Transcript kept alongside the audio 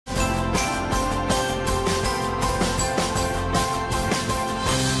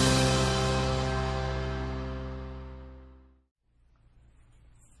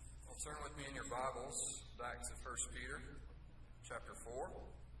Bibles back to 1 Peter chapter 4. 1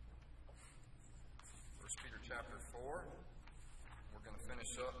 Peter chapter 4. We're going to finish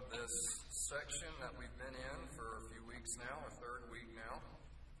up this section that we've been in for a few weeks now, our third week now.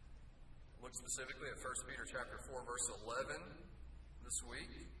 Look specifically at 1 Peter chapter 4, verse 11 this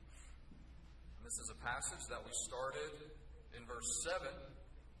week. And this is a passage that we started in verse 7,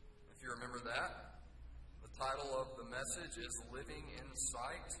 if you remember that. The title of the message is Living in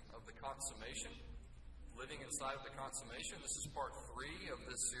Sight of the Consummation. Living in Sight of the Consummation. This is part 3 of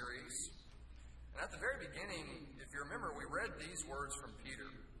this series. And at the very beginning, if you remember, we read these words from Peter.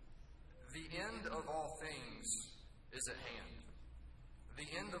 The end of all things is at hand. The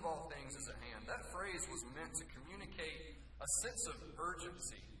end of all things is at hand. That phrase was meant to communicate a sense of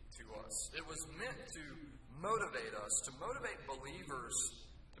urgency to us. It was meant to motivate us, to motivate believers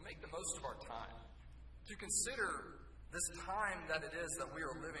to make the most of our time. To consider this time that it is that we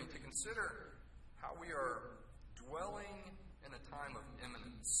are living, to consider how we are dwelling in a time of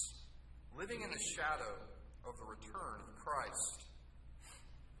imminence, living in the shadow of the return of Christ.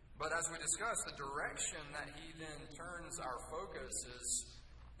 But as we discussed, the direction that he then turns our focus is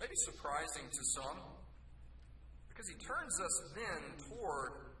maybe surprising to some, because he turns us then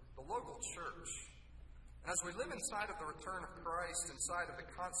toward the local church. And as we live inside of the return of Christ, inside of the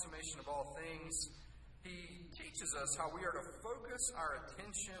consummation of all things, he teaches us how we are to focus our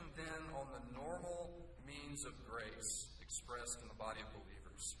attention then on the normal means of grace expressed in the body of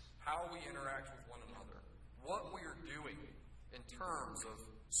believers. How we interact with one another. What we are doing in terms of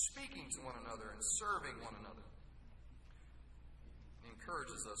speaking to one another and serving one another. He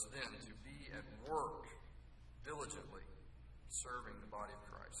encourages us then to be at work diligently serving the body of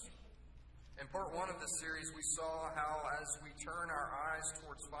Christ. In part 1 of this series, we saw how as we turn our eyes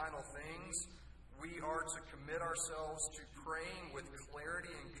towards final things, we are to commit ourselves to praying with clarity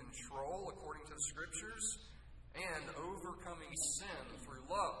and control according to the Scriptures and overcoming sin through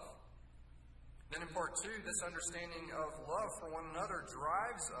love. Then in part 2, this understanding of love for one another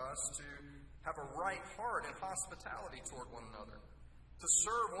drives us to have a right heart and hospitality toward one another, to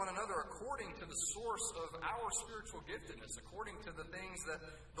serve one another according to the source of our spiritual giftedness, according to the things that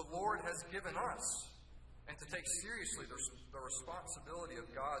the Lord has given us, and to take seriously the responsibility of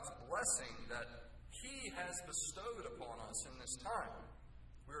God's blessing that He has bestowed upon us in this time.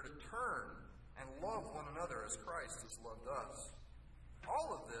 We are to turn and love one another as Christ has loved us.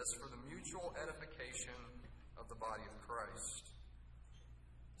 All of this for the mutual edification of the body of Christ.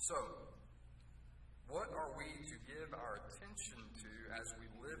 So, what are we to give our attention to as we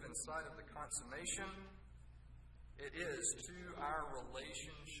live inside of the consummation? It is to our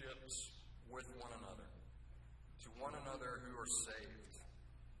relationships with one another. To one another who are saved.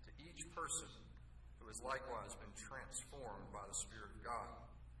 To each person who has likewise been transformed by the Spirit of God.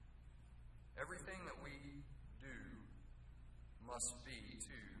 Everything that we do must be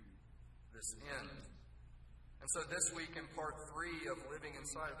to this end. And so this week in part 3 of Living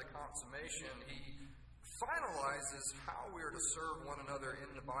Inside of the Consummation, he finalizes how we are to serve one another in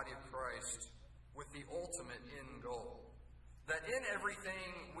the body of Christ with the ultimate end goal. That in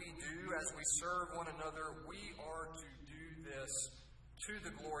everything we do as we serve one another, we are to do this to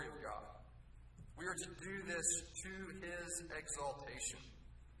the glory of God. We are to do this to His exaltation.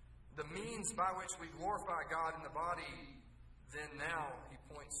 The means by which we glorify God in the body, then now, he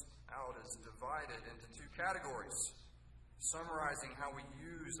points out, is divided into 2 categories, summarizing how we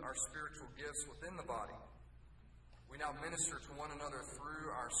use our spiritual gifts within the body. We now minister to one another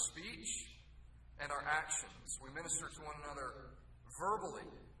through our speech and our actions. We minister to one another verbally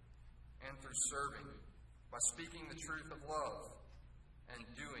and through serving, by speaking the truth of love and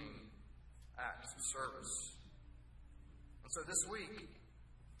doing acts of service. And so this week,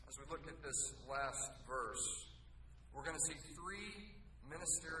 as we look at this last verse, we're going to see 3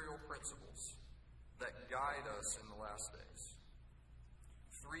 ministerial principles that guide us in the last days.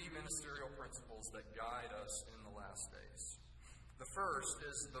 3 ministerial principles that guide us in the last days. The first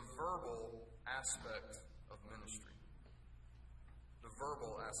is the verbal aspect of ministry. The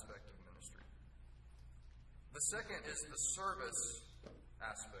verbal aspect of ministry. The second is the service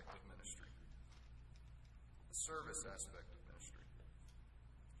aspect of ministry. The service aspect of ministry.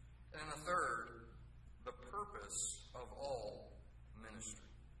 And the third, the purpose of all ministry.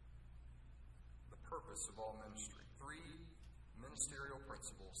 The purpose of all ministry. 3 ministerial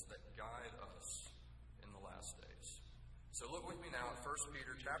principles that guide us in the last days. So look with me now at 1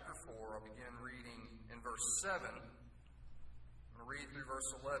 Peter chapter 4. I'll begin reading in verse 7. I'm going to read through verse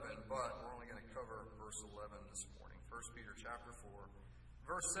 11, but we're only going to cover verse 11 this morning. 1 Peter chapter 4.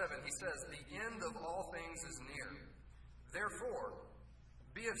 Verse 7, he says, "The end of all things is near. Therefore,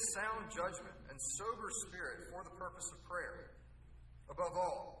 Be of sound judgment and sober spirit for the purpose of prayer. Above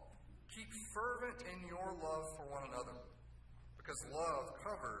all, keep fervent in your love for one another, because love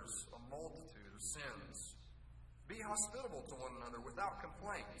covers a multitude of sins. Be hospitable to one another without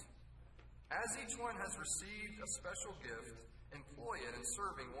complaint. As each one has received a special gift, employ it in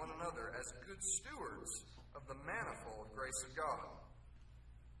serving one another as good stewards of the manifold grace of God.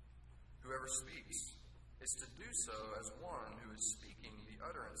 Whoever speaks is to do so as one who is speaking the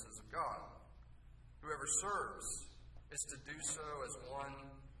utterances of God. Whoever serves is to do so as one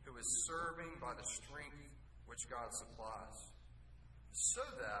who is serving by the strength which God supplies, so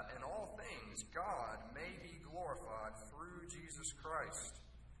that in all things God may be glorified through Jesus Christ,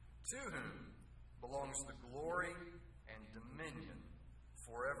 to whom belongs the glory and dominion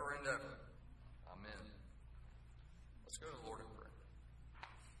forever and ever. Amen. Let's go to the Lord in prayer.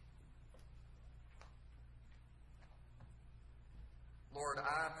 Lord,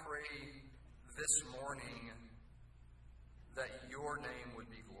 I pray this morning that your name would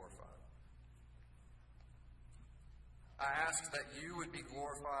be glorified. I ask that you would be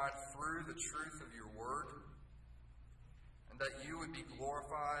glorified through the truth of your word, and that you would be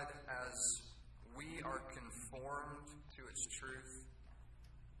glorified as we are conformed to its truth,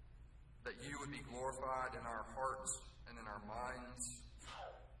 that you would be glorified in our hearts and in our minds,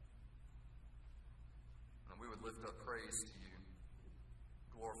 and we would lift up praise to you,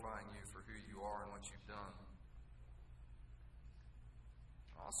 glorifying you for who you are and what you've done.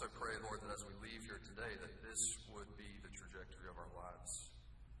 I also pray, Lord, that as we leave here today, that this would be the trajectory of our lives,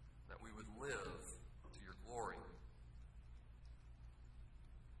 that we would live to your glory.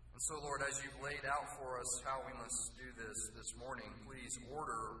 And so, Lord, as you've laid out for us how we must do this morning, please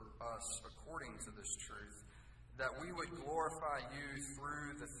order us according to this truth, that we would glorify you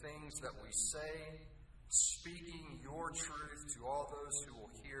through the things that we say, speaking your truth to all those who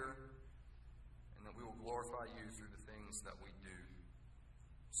will hear, and that we will glorify you through the things that we do,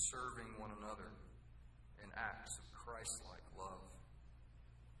 serving one another in acts of Christ-like love.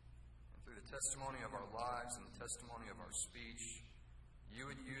 And through the testimony of our lives and the testimony of our speech, you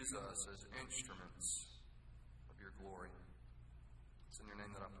would use us as instruments of your glory. It's in your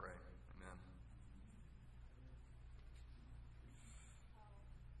name that I pray. Amen.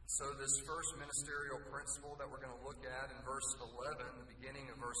 So this first ministerial principle that we're going to look at in verse 11, the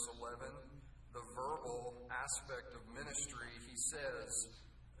beginning of verse 11, the verbal aspect of ministry, he says,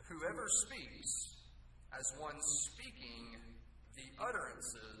 whoever speaks as one speaking the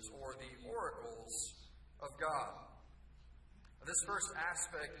utterances or the oracles of God. This first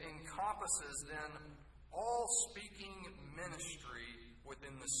aspect encompasses then all speaking ministry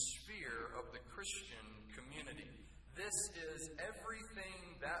within the sphere of the Christian community. This is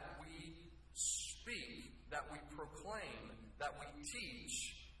everything that we speak, that we proclaim, that we teach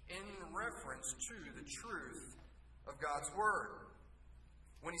in reference to the truth of God's Word.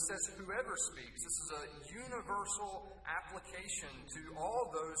 When he says whoever speaks, this is a universal application to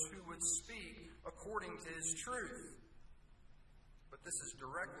all those who would speak according to his truth. But this is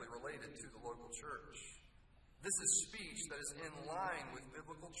directly related to the local church. This is speech that is in line with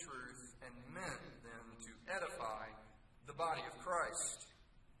biblical truth and meant then to edify the body of Christ.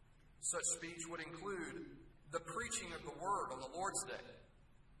 Such speech would include the preaching of the Word on the Lord's Day.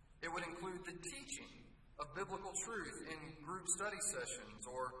 It would include the teaching of biblical truth in group study sessions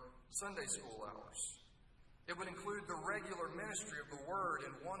or Sunday school hours. It would include the regular ministry of the Word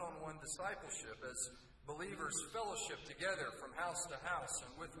in one-on-one discipleship as believers fellowship together from house to house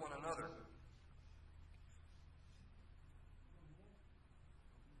and with one another.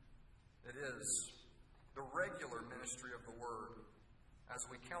 It is the regular ministry of the Word as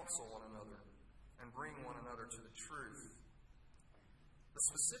we counsel one another and bring one another to the truth. The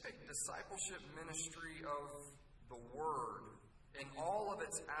specific discipleship ministry of the Word in all of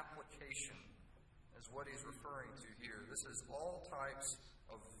its application is what he's referring to here. This is all types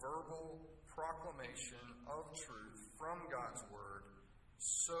of verbal proclamation of truth from God's Word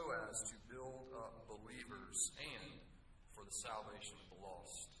so as to build up believers and for the salvation of the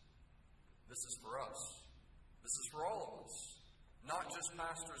lost. This is for us. This is for all of us. Not just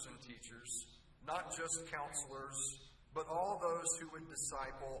pastors and teachers, not just counselors, but all those who would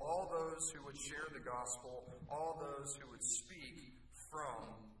disciple, all those who would share the gospel, all those who would speak from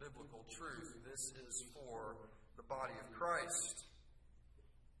biblical truth. This is for the body of Christ.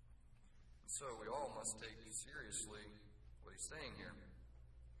 So we all must take seriously what he's saying here.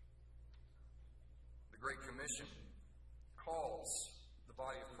 The Great Commission calls the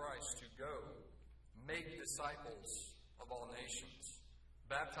body of Christ to go, make disciples of all nations,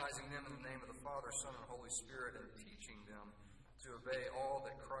 baptizing them in the name of the Father, Son, and Holy Spirit, and teaching them to obey all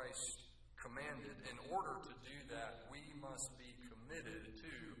that Christ commanded. In order to do that, we must be committed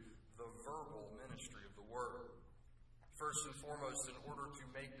to the verbal ministry of the Word. First and foremost, in order to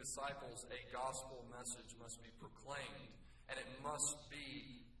make disciples, a gospel message must be proclaimed, and it must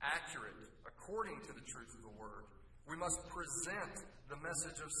be accurate according to the truth of the Word. We must present the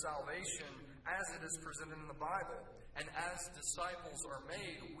message of salvation as it is presented in the Bible. And as disciples are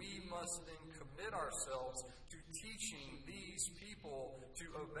made, we must then commit ourselves to teaching these people to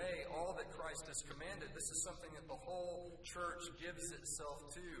obey all that Christ has commanded. This is something that the whole church gives itself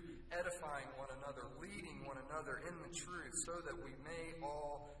to, edifying one another, leading one another in the truth, so that we may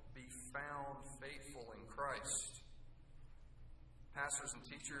all be found faithful in Christ. Pastors and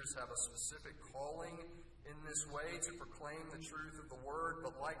teachers have a specific calling in this way to proclaim the truth of the Word,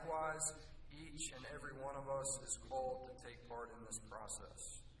 but likewise, each and every one of us is called to take part in this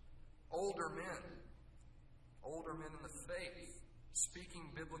process. Older men in the faith,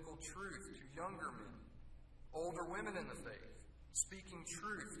 speaking biblical truth to younger men. Older women in the faith, speaking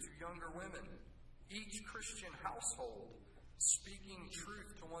truth to younger women. Each Christian household, speaking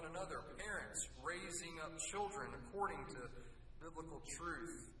truth to one another. Parents raising up children according to biblical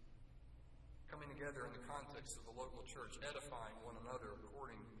truth. Coming together in the context of the local church, edifying one another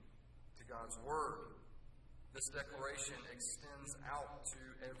according to God's Word. This declaration extends out to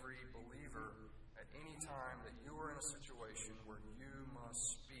every believer at any time that you are in a situation where you must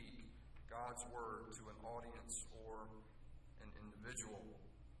speak God's Word to an audience or an individual.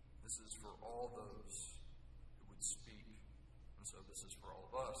 This is for all those who would speak, and so this is for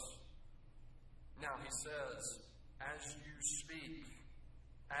all of us. Now he says, as you speak,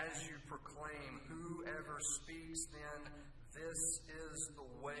 as you proclaim, whoever speaks, then this is the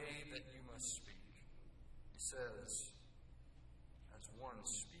way that you must speak. He says, as one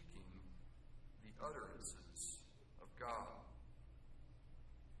speaking the utterances of God.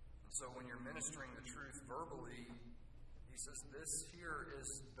 And so when you're ministering the truth verbally, he says this here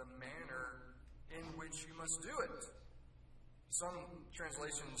is the manner in which you must do it. Some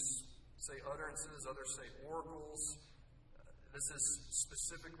translations say utterances, others say oracles. This is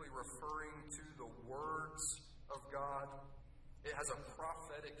specifically referring to the words of God. It has a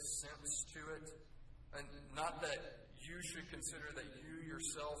prophetic sense to it. And not that you should consider that you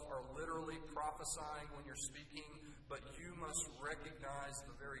yourself are literally prophesying when you're speaking, but you must recognize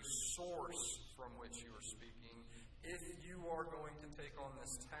the very source from which you are speaking. If you are going to take on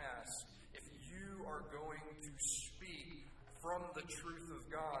this task, if you are going to speak from the truth of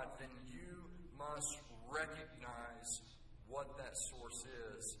God, then you must recognize what that source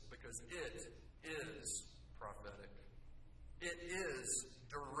is, because it is prophetic. It is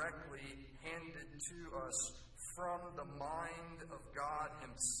directly handed to us from the mind of God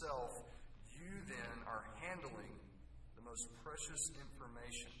Himself. You then are handling the most precious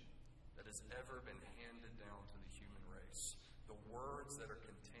information that has ever been handed down to the human race. The words that are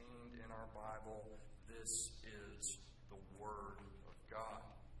contained in our Bible, this is the Word of God.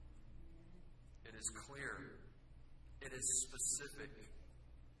 It is clear. It is specific.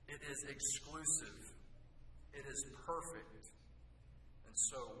 It is exclusive. It is perfect. And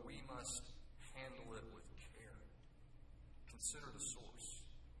so we must handle it with care. Consider the source.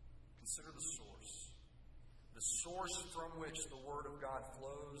 Consider the source. The source from which the Word of God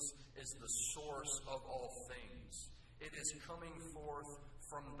flows is the source of all things. It is coming forth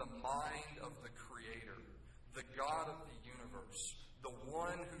from the mind of the Creator, the God of the universe, the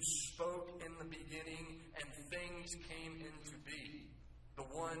one who spoke in the beginning and things came into being, the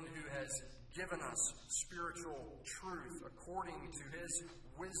one who has given us spiritual truth according to His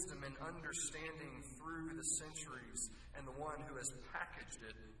wisdom and understanding through the centuries, and the one who has packaged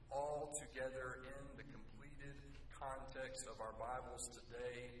it all together in the completed context of our Bibles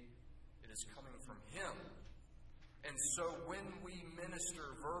today. It is coming from Him. And so when we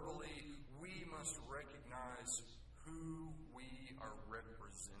minister verbally, we must recognize who we are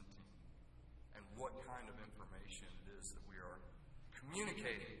representing and what kind of information it is that we are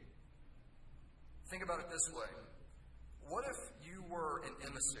communicating. Think about it this way. What if you were an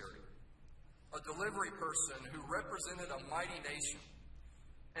emissary, a delivery person who represented a mighty nation,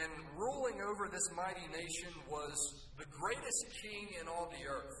 and ruling over this mighty nation was the greatest king in all the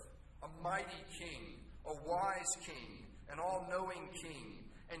earth, a mighty king, a wise king, an all-knowing king,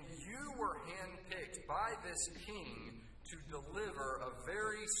 and you were handpicked by this king to deliver a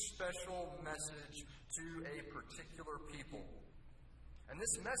very special message to a particular people. And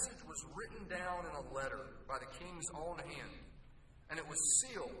this message was written down in a letter by the king's own hand, and it was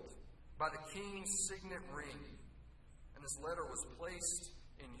sealed by the king's signet ring. And this letter was placed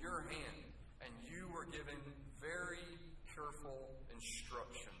in your hand, and you were given very careful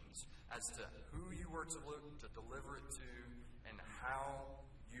instructions as to who you were to look to deliver it to and how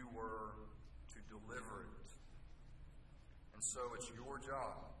you were to deliver it. And so it's your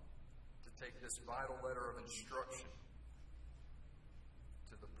job to take this vital letter of instruction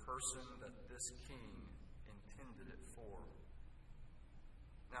to the person that this king intended it for.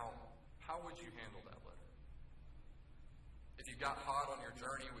 Now, how would you handle that letter? If you got hot on your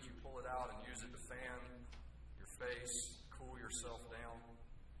journey, would you pull it out and use it to fan your face, cool yourself down?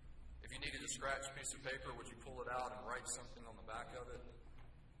 If you needed a scratch piece of paper, would you pull it out and write something on the back of it?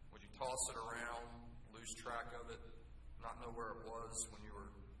 Would you toss it around, lose track of it, not know where it was when you were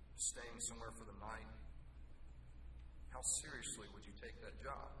staying somewhere for the night? How seriously would you take that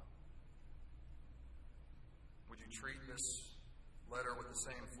job? Would you treat this letter with the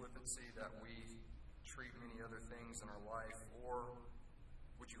same flippancy that we treat many other things in our life? Or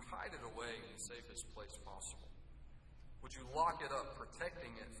would you hide it away in the safest place possible? Would you lock it up,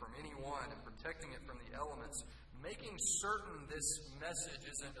 protecting it from anyone and protecting it from the elements, making certain this message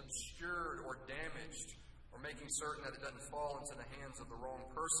isn't obscured or damaged, or making certain that it doesn't fall into the hands of the wrong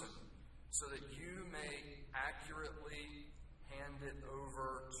person, so that you may accurately hand it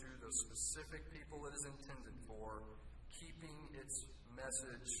over to the specific people it is intended for, keeping its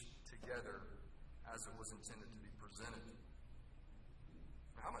message together as it was intended to be presented.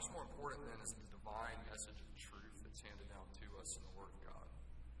 How much more important then is the divine message of truth that's handed down to us in the Word of God?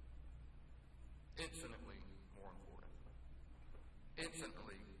 Infinitely more important.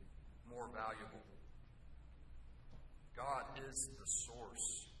 Infinitely more valuable. God is the source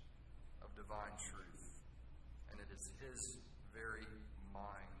of divine truth, and it is His very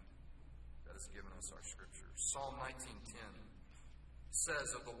mind that has given us our Scriptures. Psalm 19:10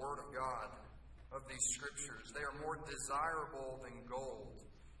 says of the Word of God, of these Scriptures, they are more desirable than gold,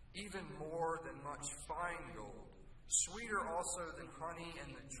 even more than much fine gold, sweeter also than honey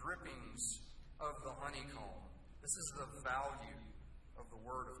and the drippings of the honeycomb. This is the value of the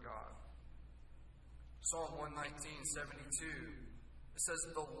Word of God. Psalm 119:72, it says,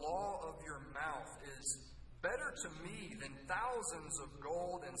 the law of your mouth is better to me than thousands of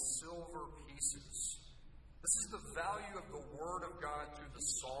gold and silver pieces. This is the value of the Word of God to the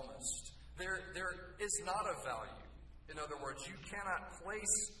psalmist. There is not a value. In other words, you cannot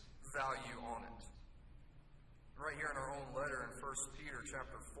place value on it. Right here in our own letter in 1 Peter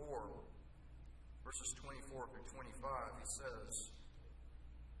chapter 4, verses 24 through 25, he says,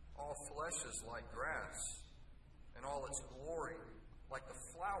 all flesh is like grass, and all its glory like the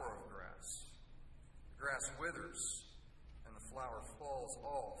flower of grass. The grass withers, and the flower falls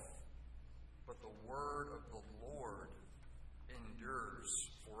off, but the word of the Lord endures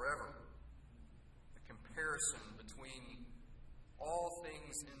forever. The comparison between all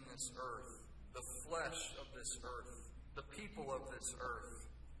things in this earth, the flesh of this earth, the people of this earth,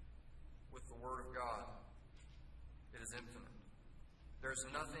 with the Word of God, it is infinite. There's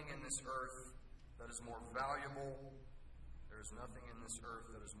nothing in this earth that is more valuable. There is nothing in this earth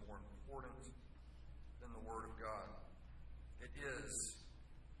that is more important than the Word of God. It is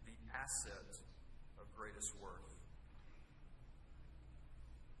the asset of greatest worth.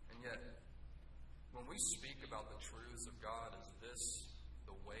 And yet, when we speak about the truths of God, is this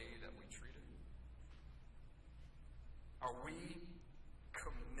the way that we treat it? Are we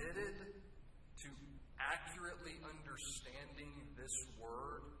committed to accurately understanding this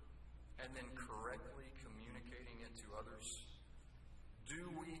Word and then correctly communicating it to others?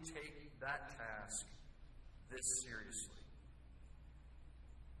 Do we take that task this seriously?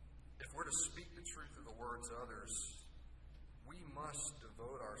 If we're to speak the truth of the Word to others, we must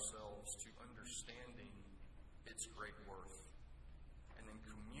devote ourselves to understanding its great worth and then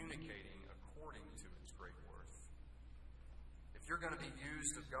communicating according to its great worth. If you're going to be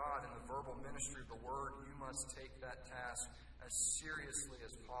used of God in the verbal ministry of the Word, you must take that task as seriously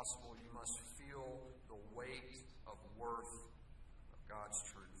as possible. You must feel the weight of worth of God's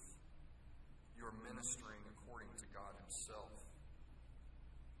truth. You are ministering according to God Himself.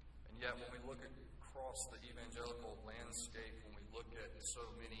 And yet, when we look across the evangelical landscape, when we look at so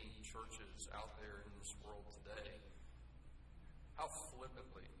many churches out there in this world today, how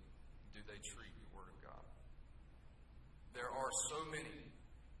flippantly do they treat the Word of God? There are so many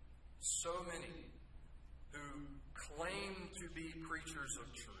who claim to be preachers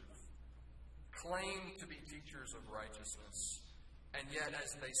of truth, claim to be teachers of righteousness, and yet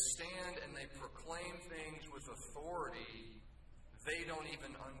as they stand and they proclaim things with authority, they don't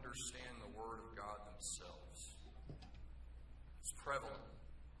even understand the Word of God themselves. It's prevalent.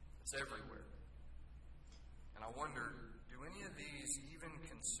 It's everywhere. And I wonder, do any of these even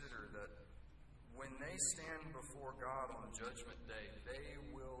consider that when they stand before God on Judgment Day, they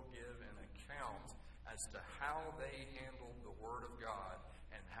will give an account as to how they handled the Word of God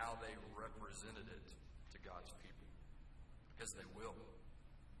and how they represented it to God's people. Because they will.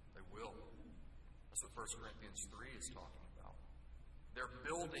 They will. That's what 1 Corinthians 3 is talking about. They're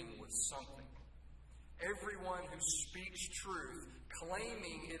building with something. Everyone who speaks truth,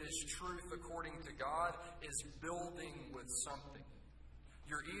 claiming it is truth according to God, is building with something.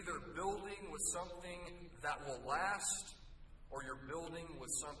 You're either building with something that will last, or you're building with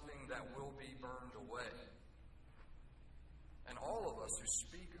something that will be burned away. And all of us who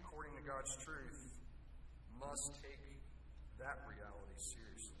speak according to God's truth must take that reality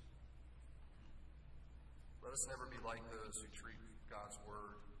seriously. Let us never be like those who treat God's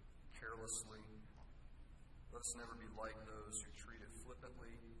Word carelessly. Let us never be like those who treat it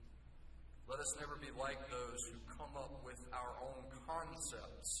flippantly. Let us never be like those who come up with our own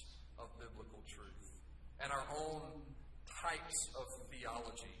concepts of biblical truth and our own types of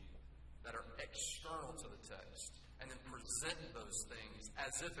theology that are external to the text and then present those things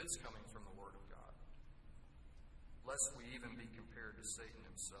as if it's coming from the Word of God, lest we even be compared to Satan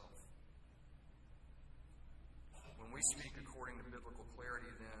himself. When we speak according to biblical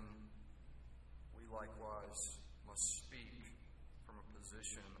clarity, then we likewise must speak from a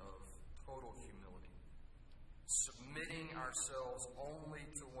position of total humility, submitting ourselves only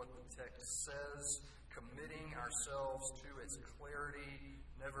to what the text says, committing ourselves to its clarity,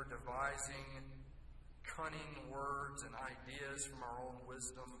 never devising cunning words and ideas from our own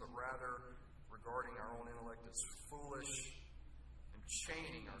wisdom, but rather regarding our own intellect as foolish and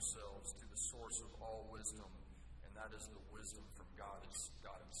chaining ourselves to the source of all wisdom, and that is the wisdom from God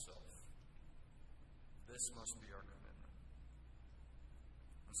himself. This must be our commitment.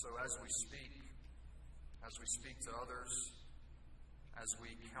 And so as we speak to others, as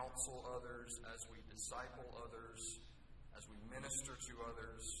we counsel others, as we disciple others, as we minister to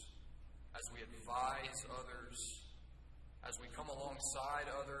others, as we advise others, as we come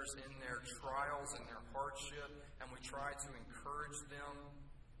alongside others in their trials and their hardship, and we try to encourage them,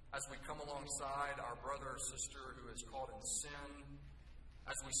 as we come alongside our brother or sister who is caught in sin,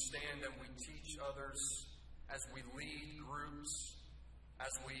 as we stand and we teach others, as we lead groups,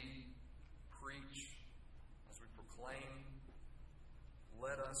 as we preach, as we proclaim,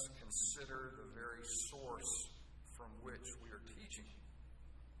 let us consider the very source from which we are teaching,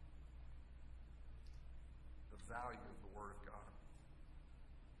 the value of the Word of God.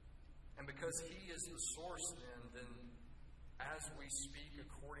 And because He is the source, then as we speak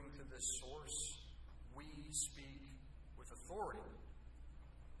according to this source, we speak with authority.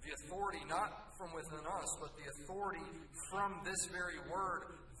 The authority not from within us, but the authority from this very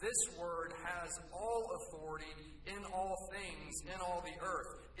Word. This Word has all authority in all things, in all the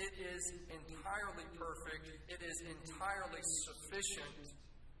earth. It is entirely perfect. It is entirely sufficient.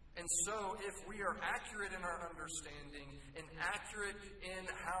 And so, if we are accurate in our understanding and accurate in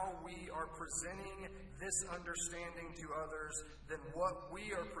how we are presenting this understanding to others, then what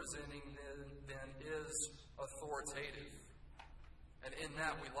we are presenting then is authoritative. And in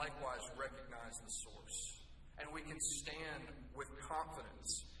that, we likewise recognize the source. And we can stand with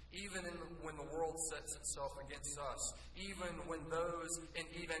confidence, even when the world sets itself against us, even when those in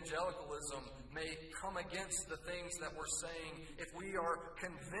evangelicalism may come against the things that we're saying. If we are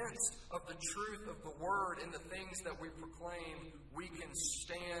convinced of the truth of the Word and the things that we proclaim, we can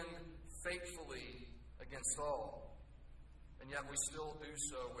stand faithfully against all. And yet we still do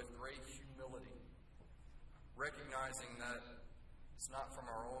so with great humility, recognizing that it's not from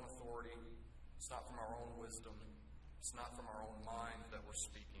our own authority, it's not from our own wisdom, it's not from our own mind that we're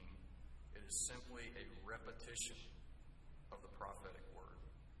speaking. It is simply a repetition of the prophetic word.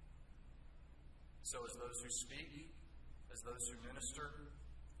 So as those who speak, as those who minister,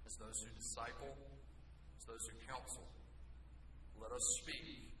 as those who disciple, as those who counsel, let us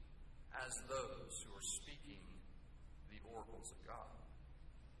speak as those who are speaking the oracles of God.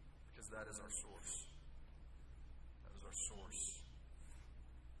 Because that is our source. That is our source.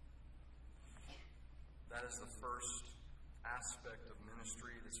 That is the first aspect of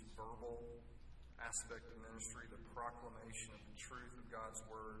ministry, this verbal aspect of ministry, the proclamation of the truth of God's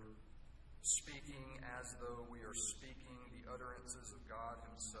Word, speaking as though we are speaking the utterances of God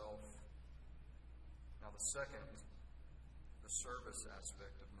Himself. Now the second, the service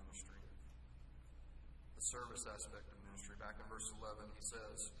aspect of ministry. The service aspect of ministry. Back in verse 11, he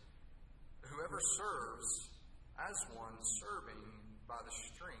says, "Whoever serves as one serving by the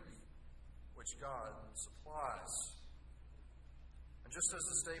strength which God supplies." And just as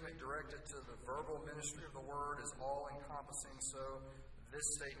the statement directed to the verbal ministry of the Word is all-encompassing, so This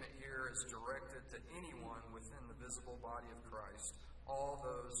statement here is directed to anyone within the visible body of Christ, all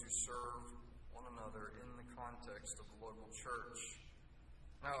those who serve one another in the context of the local church.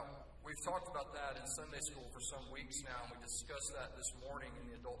 Now, we've talked about that in Sunday school for some weeks now, and we discussed that this morning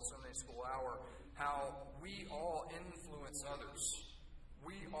in the Adult Sunday School Hour, how we all influence others.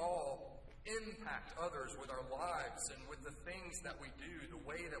 We all impact others with our lives and with the things that we do, the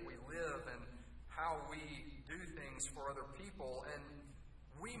way that we live, and how we do things for other people. And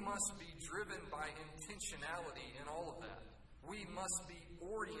we must be driven by intentionality in all of that. We must be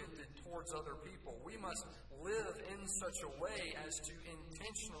oriented towards other people. We must live in such a way as to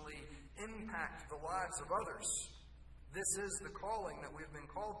intentionally impact the lives of others. This is the calling that we've been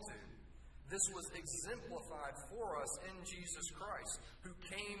called to. This was exemplified for us in Jesus Christ, who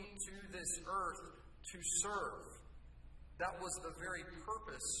came to this earth to serve. That was the very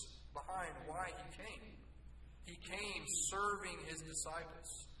purpose behind why He came. He came serving His disciples.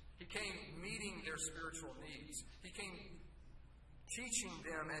 He came meeting their spiritual needs. He came teaching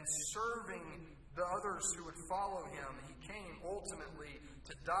them and serving the others who would follow Him. He came ultimately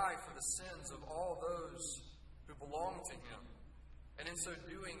to die for the sins of all those who belong to Him. And in so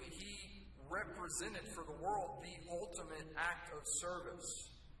doing, He represented for the world the ultimate act of service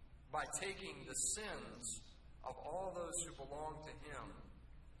by taking the sins of all those who belong to Him,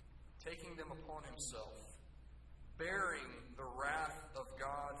 taking them upon Himself, bearing the wrath of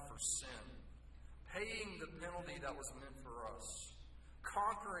God for sin, paying the penalty that was meant for us,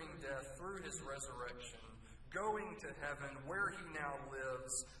 conquering death through His resurrection, going to heaven where He now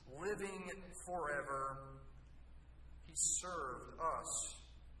lives, living forever. He served us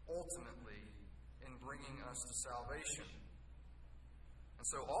ultimately in bringing us to salvation. And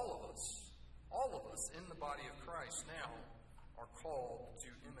so all of us in the body of Christ now are called to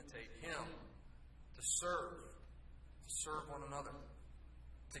imitate Him, to serve one another,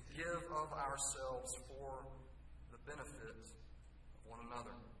 to give of ourselves for the benefit of one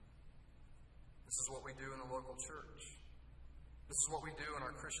another. This is what we do in the local church. This is what we do in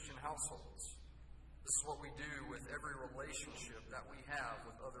our Christian households. This is what we do with every relationship that we have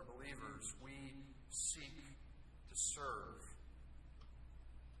with other believers. We seek to serve.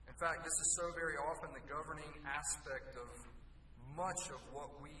 In fact, this is so very often the governing aspect of much of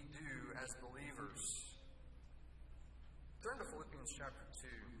what we do as believers. Turn to Philippians chapter 2.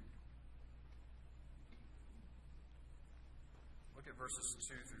 Look at verses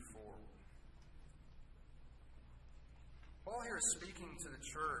 2 through 4. Paul here is speaking to the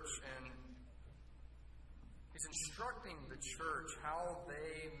church, and he's instructing the church how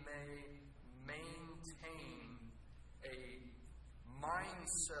they may maintain a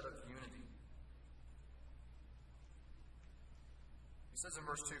mindset of unity. He says in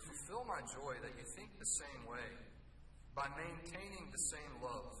verse 2, "Fulfill my joy that you think the same way, by maintaining the same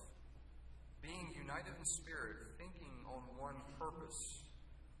love, being united in spirit, thinking on one purpose."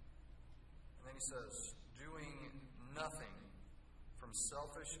 And then he says, "Doing nothing from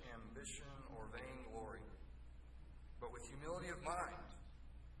selfish ambition or vainglory, but with humility of mind,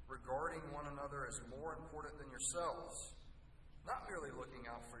 regarding one another as more important than yourselves, not merely looking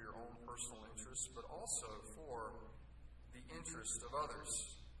out for your own personal interests, but also for the interest of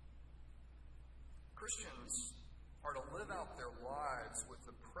others." Christians are to live out their lives with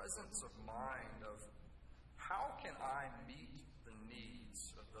the presence of mind of, how can I meet the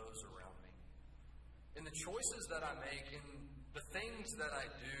needs of those around me? In the choices that I make, in the things that I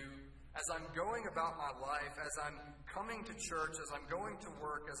do, as I'm going about my life, as I'm coming to church, as I'm going to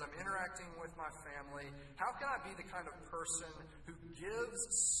work, as I'm interacting with my family, how can I be the kind of person who gives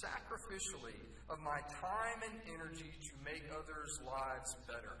sacrificially of my time and energy to make others' lives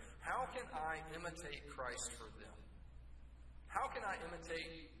better? How can I imitate Christ for them? How can I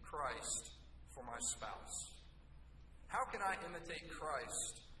imitate Christ for my spouse? How can I imitate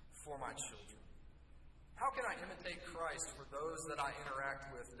Christ for my children? How can I imitate Christ for those that I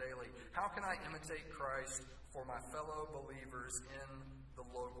interact with daily? How can I imitate Christ for my fellow believers in the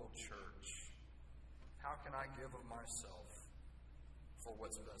local church? How can I give of myself for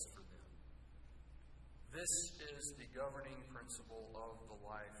what's best for them? This is the governing principle of the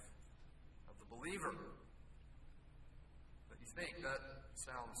life of the believer. But you think that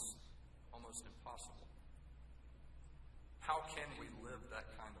sounds almost impossible. How can we live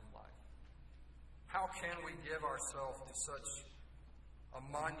that kind of life? How can we give ourselves to such a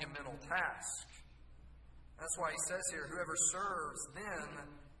monumental task? That's why he says here, "Whoever serves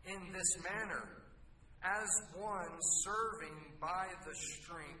then in this manner, as one serving by the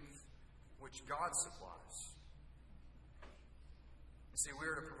strength which God supplies." See, we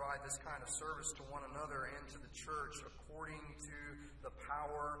are to provide this kind of service to one another and to the church according to the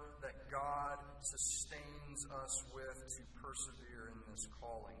power that God sustains us with to persevere in this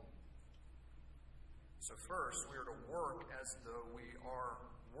calling. So first, we are to work as though we are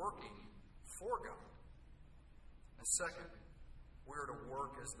working for God. And second, we are to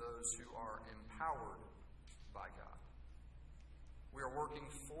work as those who are empowered by God. We are working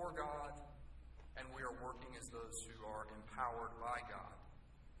for God, and we are working as those who are empowered by God.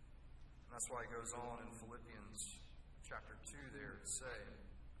 And that's why it goes on in Philippians chapter 2 there to say,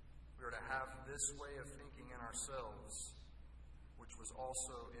 we are to have this way of thinking in ourselves, which was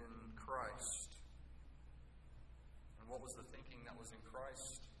also in Christ. And what was the thinking that was in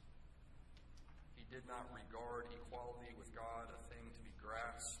Christ? He did not regard equality with God a thing to be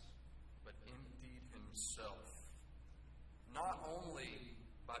grasped, but emptied himself. Not only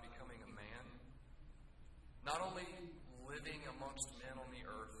by becoming a man, not only living amongst men on the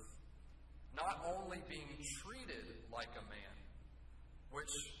earth, not only being treated like a man,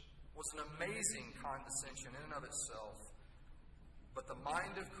 which was an amazing condescension in and of itself, but the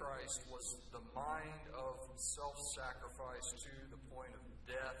mind of Christ was the mind of self-sacrifice to the point of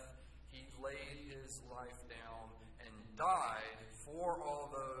death. He laid his life down and died for all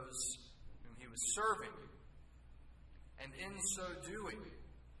those whom he was serving. And in so doing,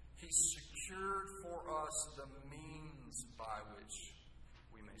 he secured for us the means by which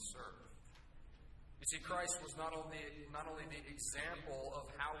we may serve. You see, Christ was not only the example of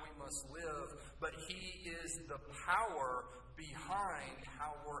how we must live, but he is the power behind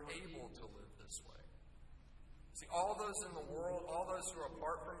how we're able to live this way. See, all those in the world, all those who are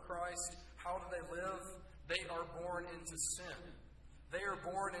apart from Christ, how do they live? They are born into sin. They are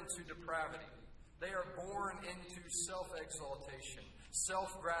born into depravity. They are born into self-exaltation,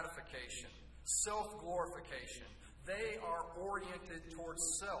 self-gratification, self-glorification. They are oriented towards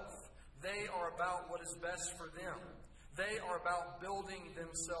self. They are about what is best for them. They are about building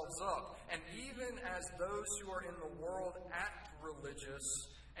themselves up. And even as those who are in the world act religious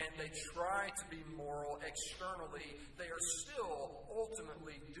and they try to be moral externally, they are still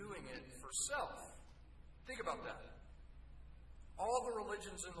ultimately doing it for self. Think about that. All the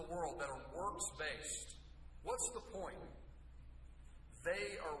religions in the world that are works-based, what's the point?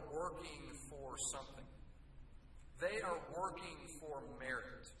 They are working for something. They are working for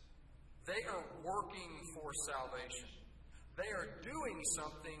merit. They are working for salvation. They are doing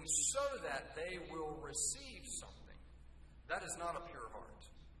something so that they will receive something. That is not a pure heart.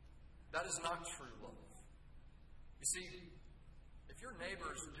 That is not true love. You see, if your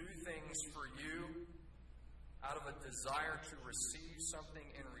neighbors do things for you out of a desire to receive something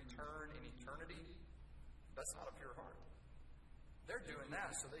in return in eternity, that's not a pure heart. They're doing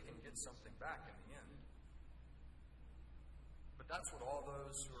that so they can get something back in the end. But that's what all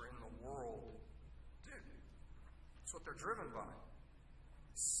those who are in the world do. That's what they're driven by.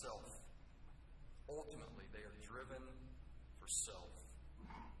 Self. Ultimately, they are driven for self.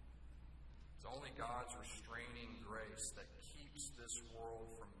 It's only God's restraining grace that keeps this world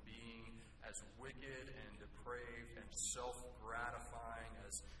from being as wicked and depraved and self-gratifying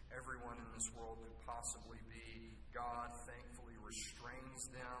as everyone in this world could possibly be. God thankfully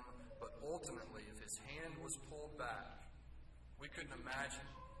restrains them, but ultimately, if his hand was pulled back, we couldn't imagine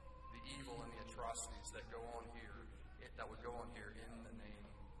the evil and the atrocities that go on here, that would go on here in the name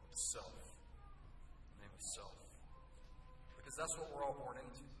of self. The name of self. Because that's what we're all born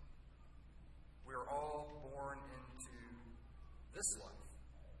into. We are all born into this life.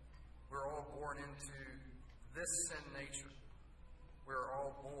 We're all born into this sin nature. We're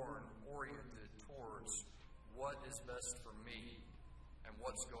all born oriented towards what is best for me and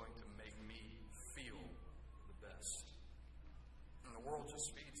what's going to make me feel the best. And the world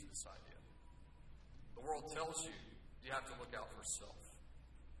just feeds this idea. The world tells you have to look out for self.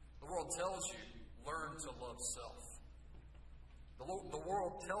 The world tells you learn to love self. The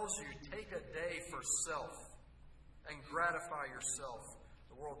world tells you take a day for self and gratify yourself.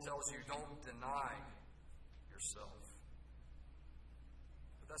 The world tells you don't deny yourself.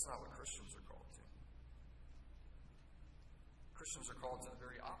 But that's not what Christians are called to. Christians are called to the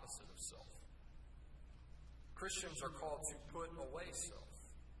very opposite of self. Christians are called to put away self.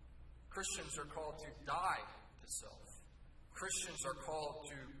 Christians are called to die to self. Christians are called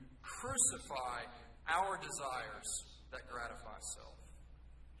to crucify our desires that gratify self.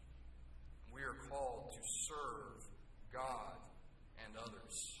 We are called to serve God and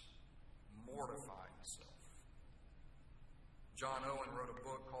others, mortifying self. John Owen wrote a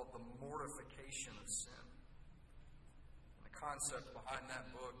book called The Mortification of Sin. And the concept behind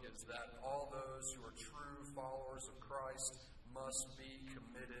that book is that all those who are true followers of Christ must be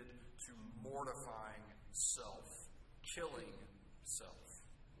committed to mortifying self, killing self.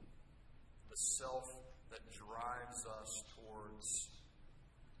 The self that drives us towards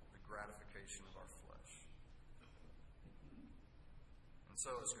the gratification of our flesh. And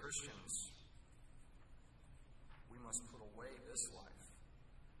so as Christians, we must put away this life,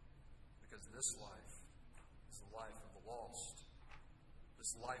 because this life is the life of the lost.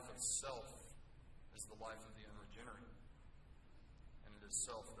 This life of self is the life of the unregenerate. And it is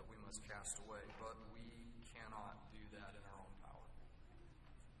self that we must cast away, but we cannot do that in our own power.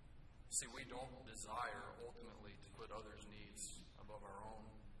 See, we don't desire ultimately to put others' needs above our own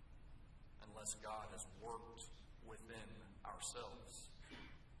unless God has worked within ourselves.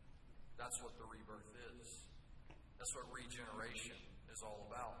 That's what the rebirth is. That's what regeneration is all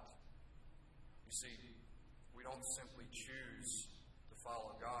about. You see, we don't simply choose to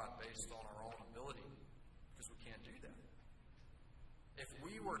follow God based on our own ability, because we can't do that. If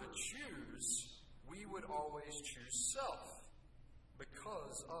we were to choose, we would always choose self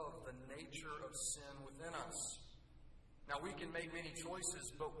because of the nature of sin within us. Now, we can make many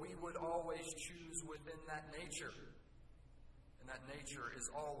choices, but we would always choose within that nature. And that nature is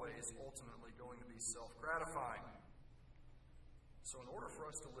always ultimately going to be self-gratifying. So in order for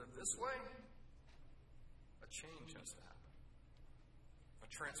us to live this way, a change has to happen. A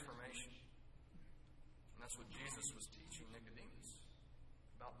transformation. And that's what Jesus was teaching Nicodemus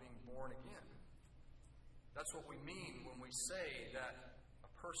about being born again. That's what we mean when we say that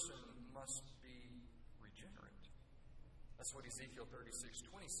a person must be regenerate. That's what Ezekiel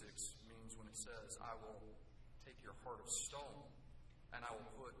 36:26 means when it says, I will take your heart of stone, and I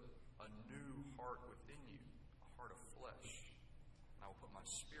will put a new heart within you, a heart of flesh, and I will put my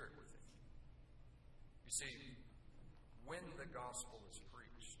spirit within you. You see, when the gospel is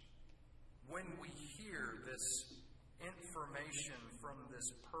preached, when we hear this information from this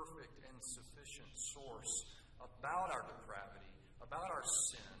perfect and sufficient source about our depravity, about our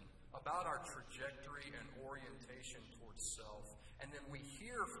sin, about our trajectory and orientation towards self, and then we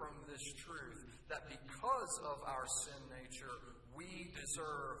hear from this truth that because of our sin nature, we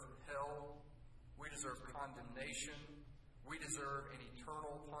deserve hell, we deserve condemnation, we deserve an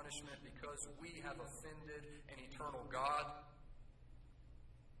eternal punishment because we have offended an eternal God.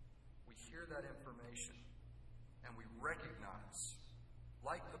 We hear that information and we recognize,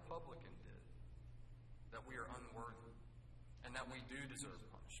 like the publican did, that we are unworthy and that we do deserve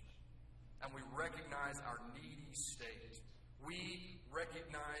punishment. And we recognize our needy state. We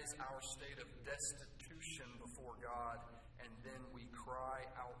recognize our state of destitution before God, and then we cry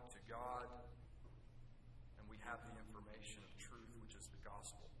out to God, and we have the information of truth, which is the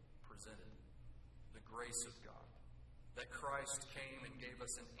gospel presented, the grace of God, that Christ came and gave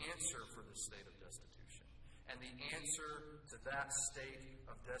us an answer for the state of destitution. And the answer to that state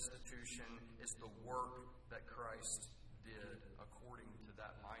of destitution is the work that Christ did according to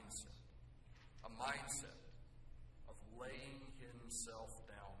that mindset. A mindset of laying himself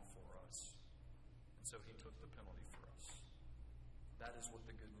down for us. And so he took the penalty for us. That is what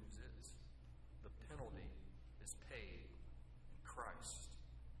the good news is. The penalty is paid in Christ.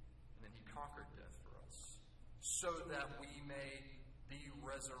 And then he conquered death for us, so that we may be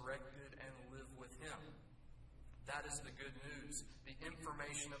resurrected and live with him. That is the good news, the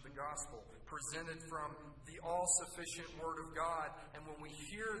information of the gospel, presented from the all-sufficient Word of God. And when we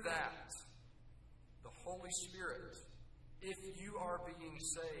hear that, the Holy Spirit, if you are being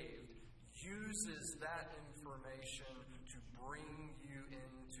saved, uses that information to bring you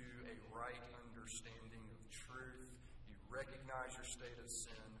into a right understanding of truth. You recognize your state of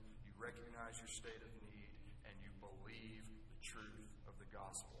sin, you recognize your state of need, and you believe the truth of the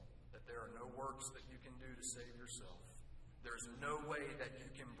gospel. That there are no works that you can do to save yourself. There's no way that you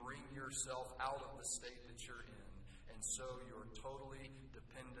can bring yourself out of the state that you're in. And so you're totally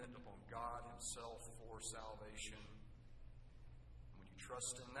dependent upon God himself for salvation. And when you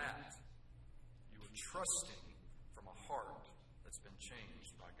trust in that, you are trusting from a heart that's been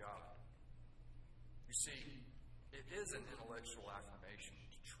changed by God. You see, it is an intellectual affirmation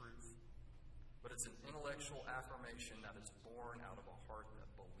to truth, but it's an intellectual affirmation that is born out of a heart that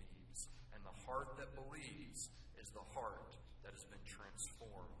believes. And the heart that believes is the heart that has been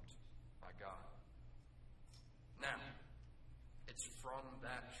transformed by God. Now, it's from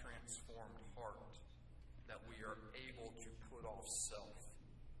that transformed heart that we are able to put off self.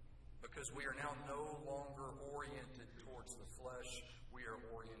 Because we are now no longer oriented towards the flesh, we are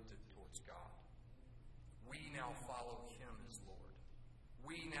oriented towards God. We now follow him as Lord.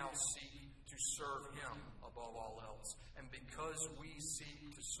 We now seek to serve him above all else. And because we seek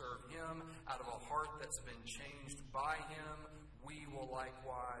to serve him out of a heart that's been changed by him, we will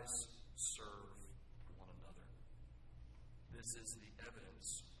likewise serve one another. This is the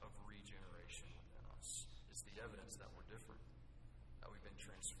evidence of regeneration within us. It's the evidence that we're different, that we've been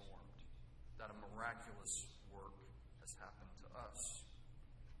transformed, that a miraculous work has happened to us.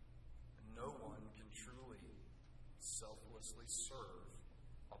 And no one can truly selflessly serve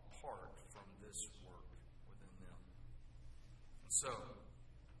apart from this work within them. And so,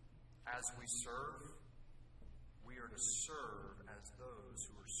 as we serve, we are to serve as those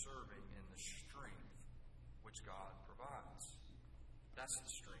who are serving in the strength which God provides. That's the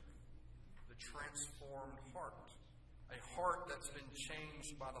strength. The transformed heart. A heart that's been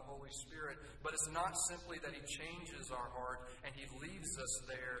changed by the Holy Spirit. But it's not simply that He changes our heart and He leaves us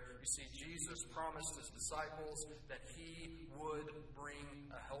there. You see, Jesus promised His disciples that He would bring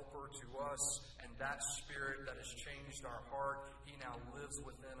a helper to us. And that Spirit that has changed our heart, He now lives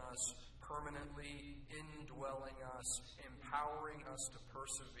within us permanently, indwelling us, empowering us to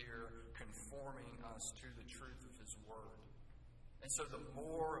persevere, conforming us to the truth of His Word. And so the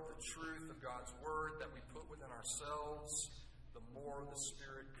more of the truth of God's Word that we put within ourselves, the more the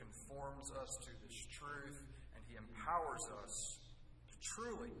Spirit conforms us to this truth, and He empowers us to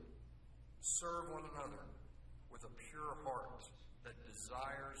truly serve one another with a pure heart that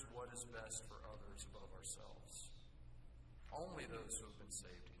desires what is best for others above ourselves. Only those who have been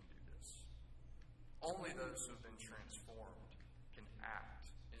saved can do this. Only those who have been transformed can act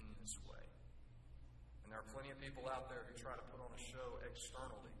in this way. And there are plenty of people out there who try to put on a show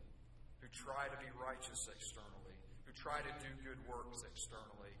externally, who try to be righteous externally, who try to do good works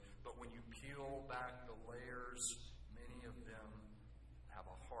externally. But when you peel back the layers, many of them have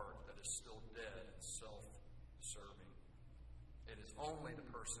a heart that is still dead and self-serving. It is only the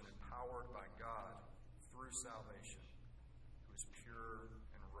person empowered by God through salvation who is pure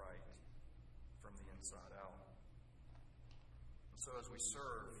and right from the inside out. And so as we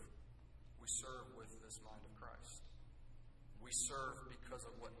serve with this mind of Christ. We serve because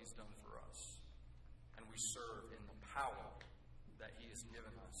of what He's done for us. And we serve in the power that He has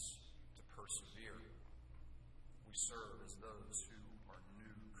given us to persevere. We serve as those who are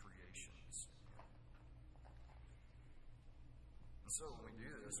new creations. And so when we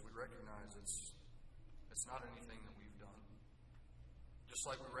do this, we recognize it's not anything that we've done. Just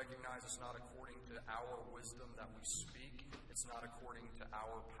like we recognize it's not according to our wisdom that we speak, it's not according to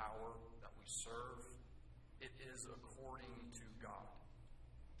our power that we serve. It is according to God.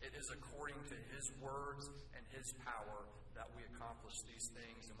 It is according to His words and His power that we accomplish these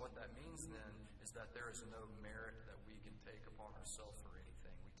things. And what that means then is that there is no merit that we can take upon ourselves for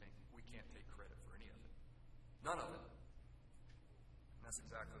anything. We can't take credit for any of it. None of it. And that's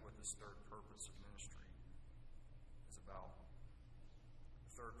exactly what this third purpose of ministry is about.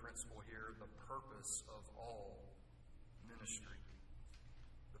 The third principle here, the purpose of all ministry.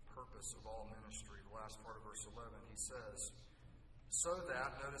 The purpose of all ministry. The last part of verse 11, he says, so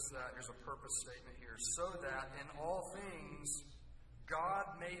that, notice that, here's a purpose statement here, so that in all things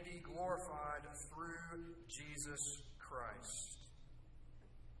God may be glorified through Jesus Christ,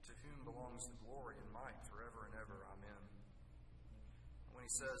 to whom belongs the glory and might forever and ever. Amen. When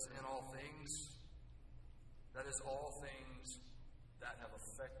he says in all things, that is all things that have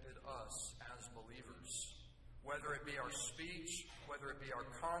affected us as believers. Whether it be our speech, whether it be our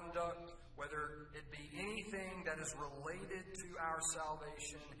conduct, whether it be anything that is related to our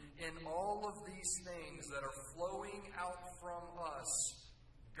salvation, in all of these things that are flowing out from us,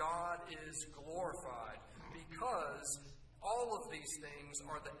 God is glorified, because all of these things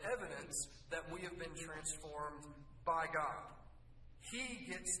are the evidence that we have been transformed by God. He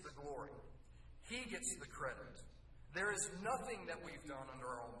gets the glory. He gets the credit. There is nothing that we've done under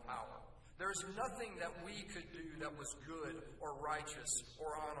our own power. There's nothing that we could do that was good or righteous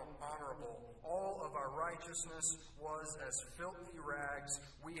or honorable. All of our righteousness was as filthy rags.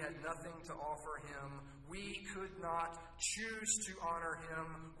 We had nothing to offer Him. We could not choose to honor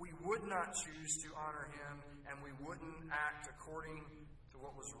Him. We would not choose to honor Him. And we wouldn't act according to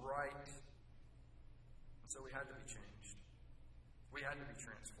what was right. And so we had to be changed. We had to be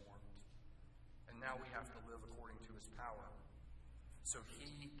transformed. And now we have to live according to His power. So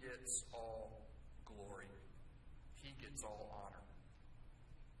He gets all glory. He gets all honor.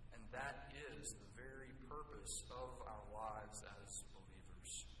 And that is the very purpose of our lives as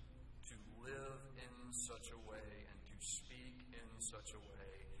believers. To live in such a way and to speak in such a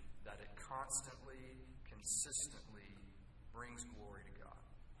way that it constantly, consistently brings glory to God.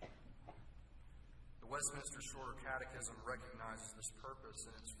 The Westminster Shorter Catechism recognizes this purpose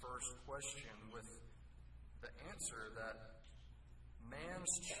in its first question with the answer that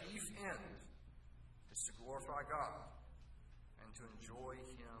man's chief end is to glorify God and to enjoy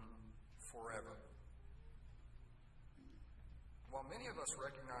Him forever. While many of us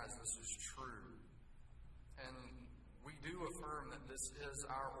recognize this is true, and we do affirm that this is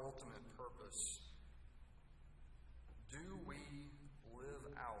our ultimate purpose, do we live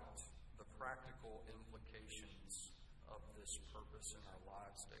out the practical implications of this purpose in our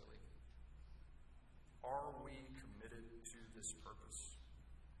lives daily? Are we committed to this purpose?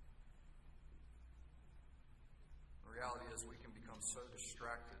 The reality is we can become so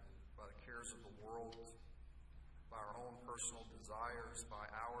distracted by the cares of the world, by our own personal desires, by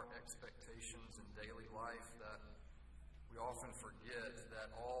our expectations in daily life, that we often forget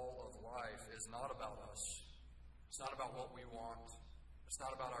that all of life is not about us. It's not about what we want. It's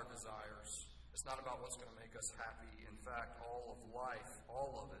not about our desires. It's not about what's going to make us happy. In fact, all of life,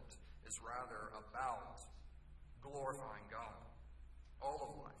 all of it, is rather about glorifying God. All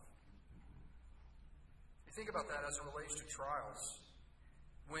of life. You think about that as it relates to trials.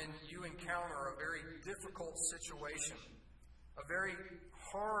 When you encounter a very difficult situation, a very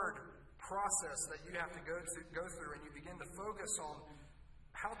hard process that you have to go through, and you begin to focus on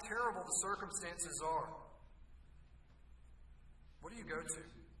how terrible the circumstances are, what do you go to?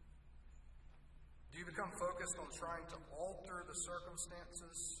 Do you become focused on trying to alter the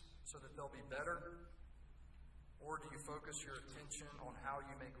circumstances so that they'll be better? Or do you focus your attention on how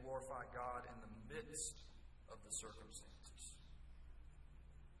you may glorify God in the midst of the circumstances?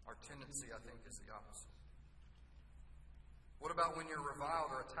 Our tendency, I think, is the opposite. What about when you're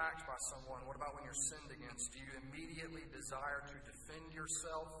reviled or attacked by someone? What about when you're sinned against? Do you immediately desire to defend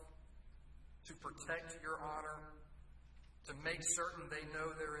yourself, to protect your honor, to make certain they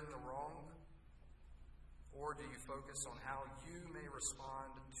know they're in the wrong? Or do you focus on how you may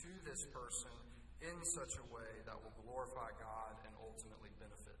respond to this person in such a way that will glorify God and ultimately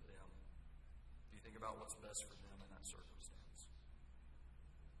benefit them? Do you think about what's best for them in that circumstance?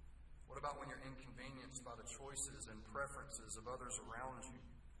 What about when you're inconvenienced by the choices and preferences of others around you?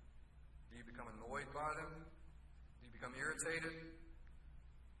 Do you become annoyed by them? Do you become irritated?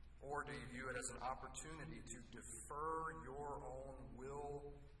 Or do you view it as an opportunity to defer your own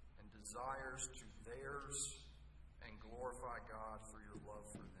will and desires to theirs and glorify God for your love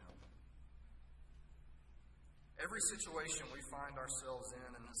for them? Every situation we find ourselves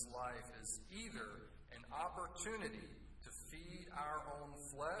in this life is either an opportunity to feed our own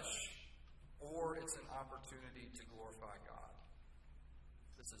flesh, or it's an opportunity to glorify God.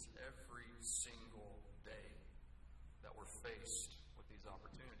 This is every single day that we're faced with these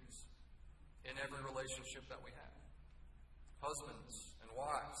opportunities. In every relationship that we have. Husbands and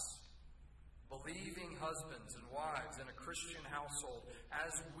wives. Believing husbands and wives in a Christian household.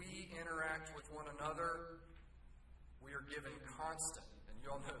 As we interact with one another, we are given constant, and you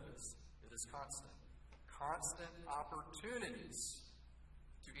all know this, it is constant opportunities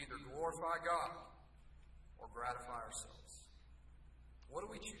to either glorify God or gratify ourselves. What do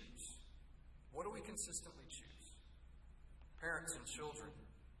we choose? What do we consistently choose? Parents and children,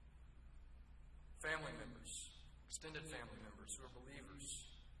 family members, extended family members who are believers,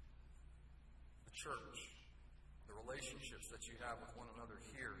 the church, the relationships that you have with one another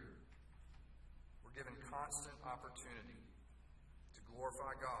here. We're given constant opportunity to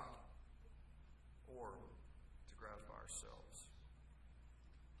glorify God or to gratify ourselves.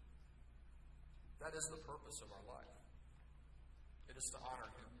 That is the purpose of our life. It is to honor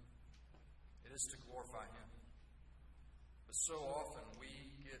Him. It is to glorify Him. But so often we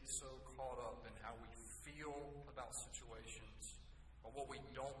get so caught up in how we feel about situations, or what we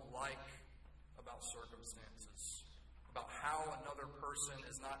don't like about circumstances, about how another person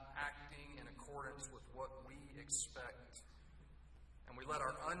is not acting in accordance with what we expect. And we let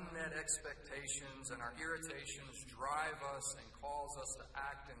our unmet expectations and our irritations drive us and cause us to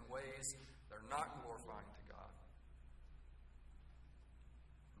act in ways that are not glorifying to God.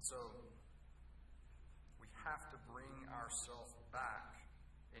 And so, we have to bring ourselves back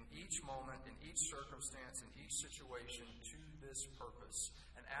in each moment, in each circumstance, in each situation to this purpose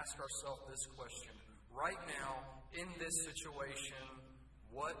and ask ourselves this question. Right now, in this situation,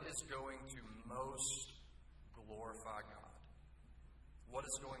 what is going to most glorify God? What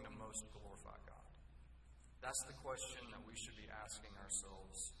is going to most glorify God? That's the question that we should be asking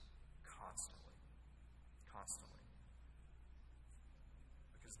ourselves constantly. Constantly.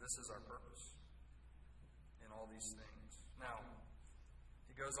 Because this is our purpose in all these things. Now,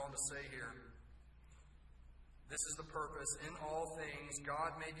 he goes on to say here, this is the purpose. In all things,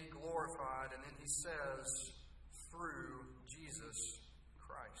 God may be glorified. And then he says, through Jesus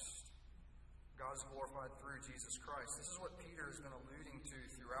Christ. God is glorified through Jesus Christ. This is what Peter has been alluding to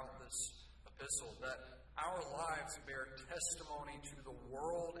throughout this epistle, that our lives bear testimony to the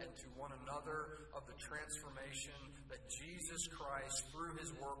world and to one another of the transformation that Jesus Christ, through his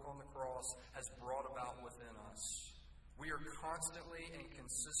work on the cross, has brought about within us. We are constantly and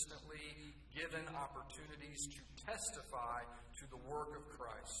consistently given opportunities to testify to the work of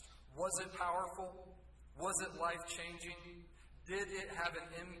Christ. Was it powerful? Was it life-changing? Did it have an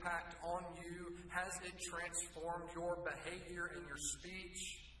impact on you? Has it transformed your behavior and your speech?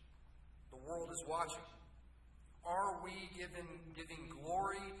 The world is watching. Are we giving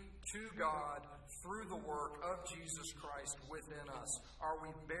glory to God through the work of Jesus Christ within us? Are we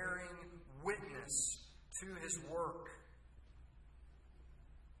bearing witness to his work?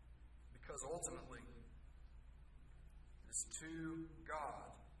 Because ultimately, it is to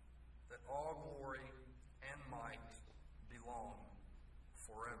God that all glory and might belong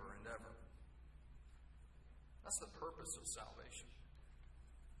forever and ever. That's the purpose of salvation.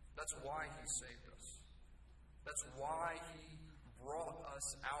 That's why he saved us. That's why he brought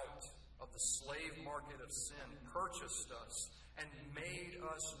us out of the slave market of sin, purchased us, and made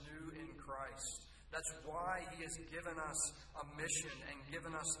us new in Christ. That's why he has given us a mission and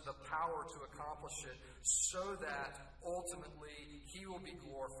given us the power to accomplish it, so that ultimately he will be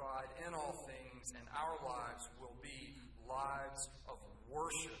glorified in all things and our lives will be lives of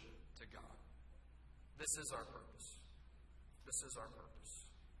worship to God. This is our purpose. This is our purpose.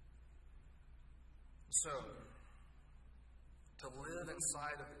 So, to live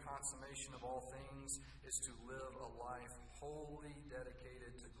inside of the consummation of all things is to live a life wholly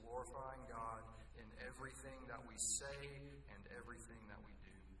dedicated to glorifying God in everything that we say and everything that we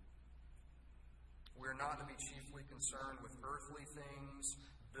do. We're not to be chiefly concerned with earthly things,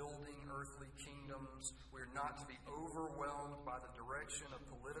 building earthly kingdoms. We're not to be overwhelmed by the direction of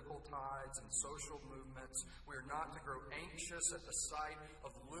political tides and social movements. We're not to grow anxious at the sight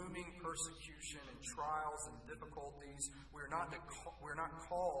of looming persecution and trials and difficulties. We're not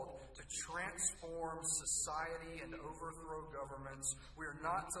called to transform society and overthrow governments. We're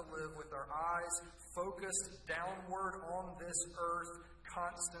not to live with our eyes focused downward on this earth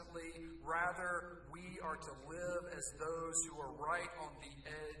constantly. Rather, we are to live as those who are right on the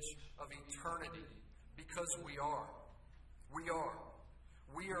edge of eternity, because we are. We are.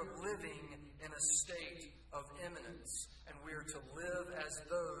 We are living in a state of imminence, and we are to live as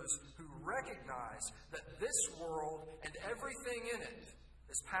those who recognize that this world and everything in it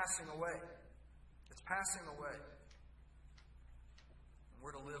is passing away. It's passing away. And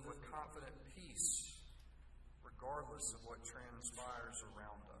we're to live with confident peace, regardless of what transpires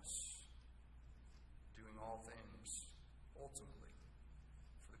around us, doing all things ultimately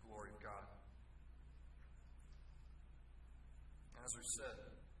for the glory of God. As we said,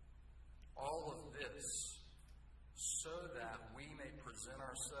 all of this so that we may present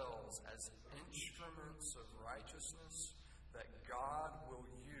ourselves as instruments of righteousness that God will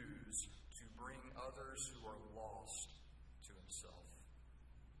use to bring others who are lost to himself.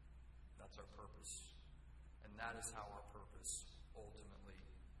 That's our purpose. And that is how our purpose ultimately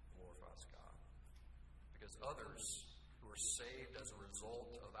glorifies God. Because others who are saved as a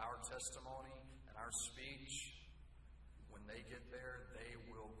result of our testimony and our speech, when they get there, they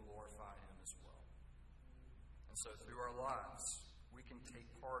will glorify him as well. And so through our lives, we can take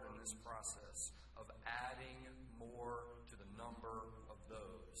part in this process of adding more to the number of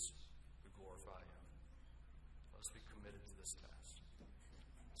those who glorify him. Let's be committed to this task.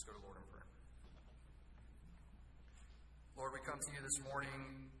 Let's go to Lord in prayer. Lord, we come to you this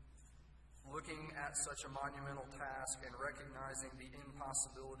morning looking at such a monumental task and recognizing the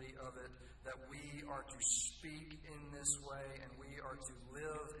impossibility of it, that we are to speak in this way and we are to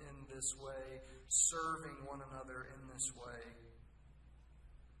live in this way, serving one another in this way.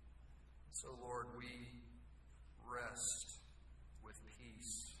 So, Lord, we rest with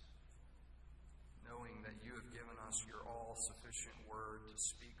peace, knowing that you have given us your all-sufficient word to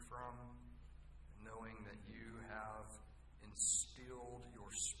speak from, knowing that you have instilled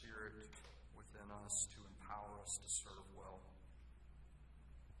your Spirit within us to empower us to serve well.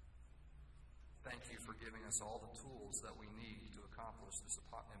 Thank you for giving us all the tools that we need to accomplish this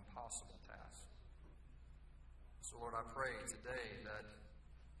impossible task. So, Lord, I pray today that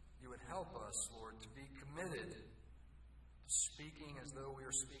you would help us, Lord, to be committed to speaking as though we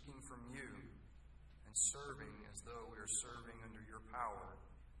are speaking from you and serving as though we are serving under your power,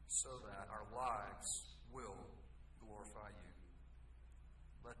 so that our lives will glorify you.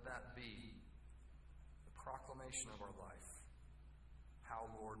 Let that be the proclamation of our life. How,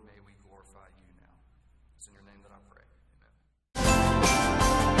 Lord, may we glorify you now. It's in your name that I pray.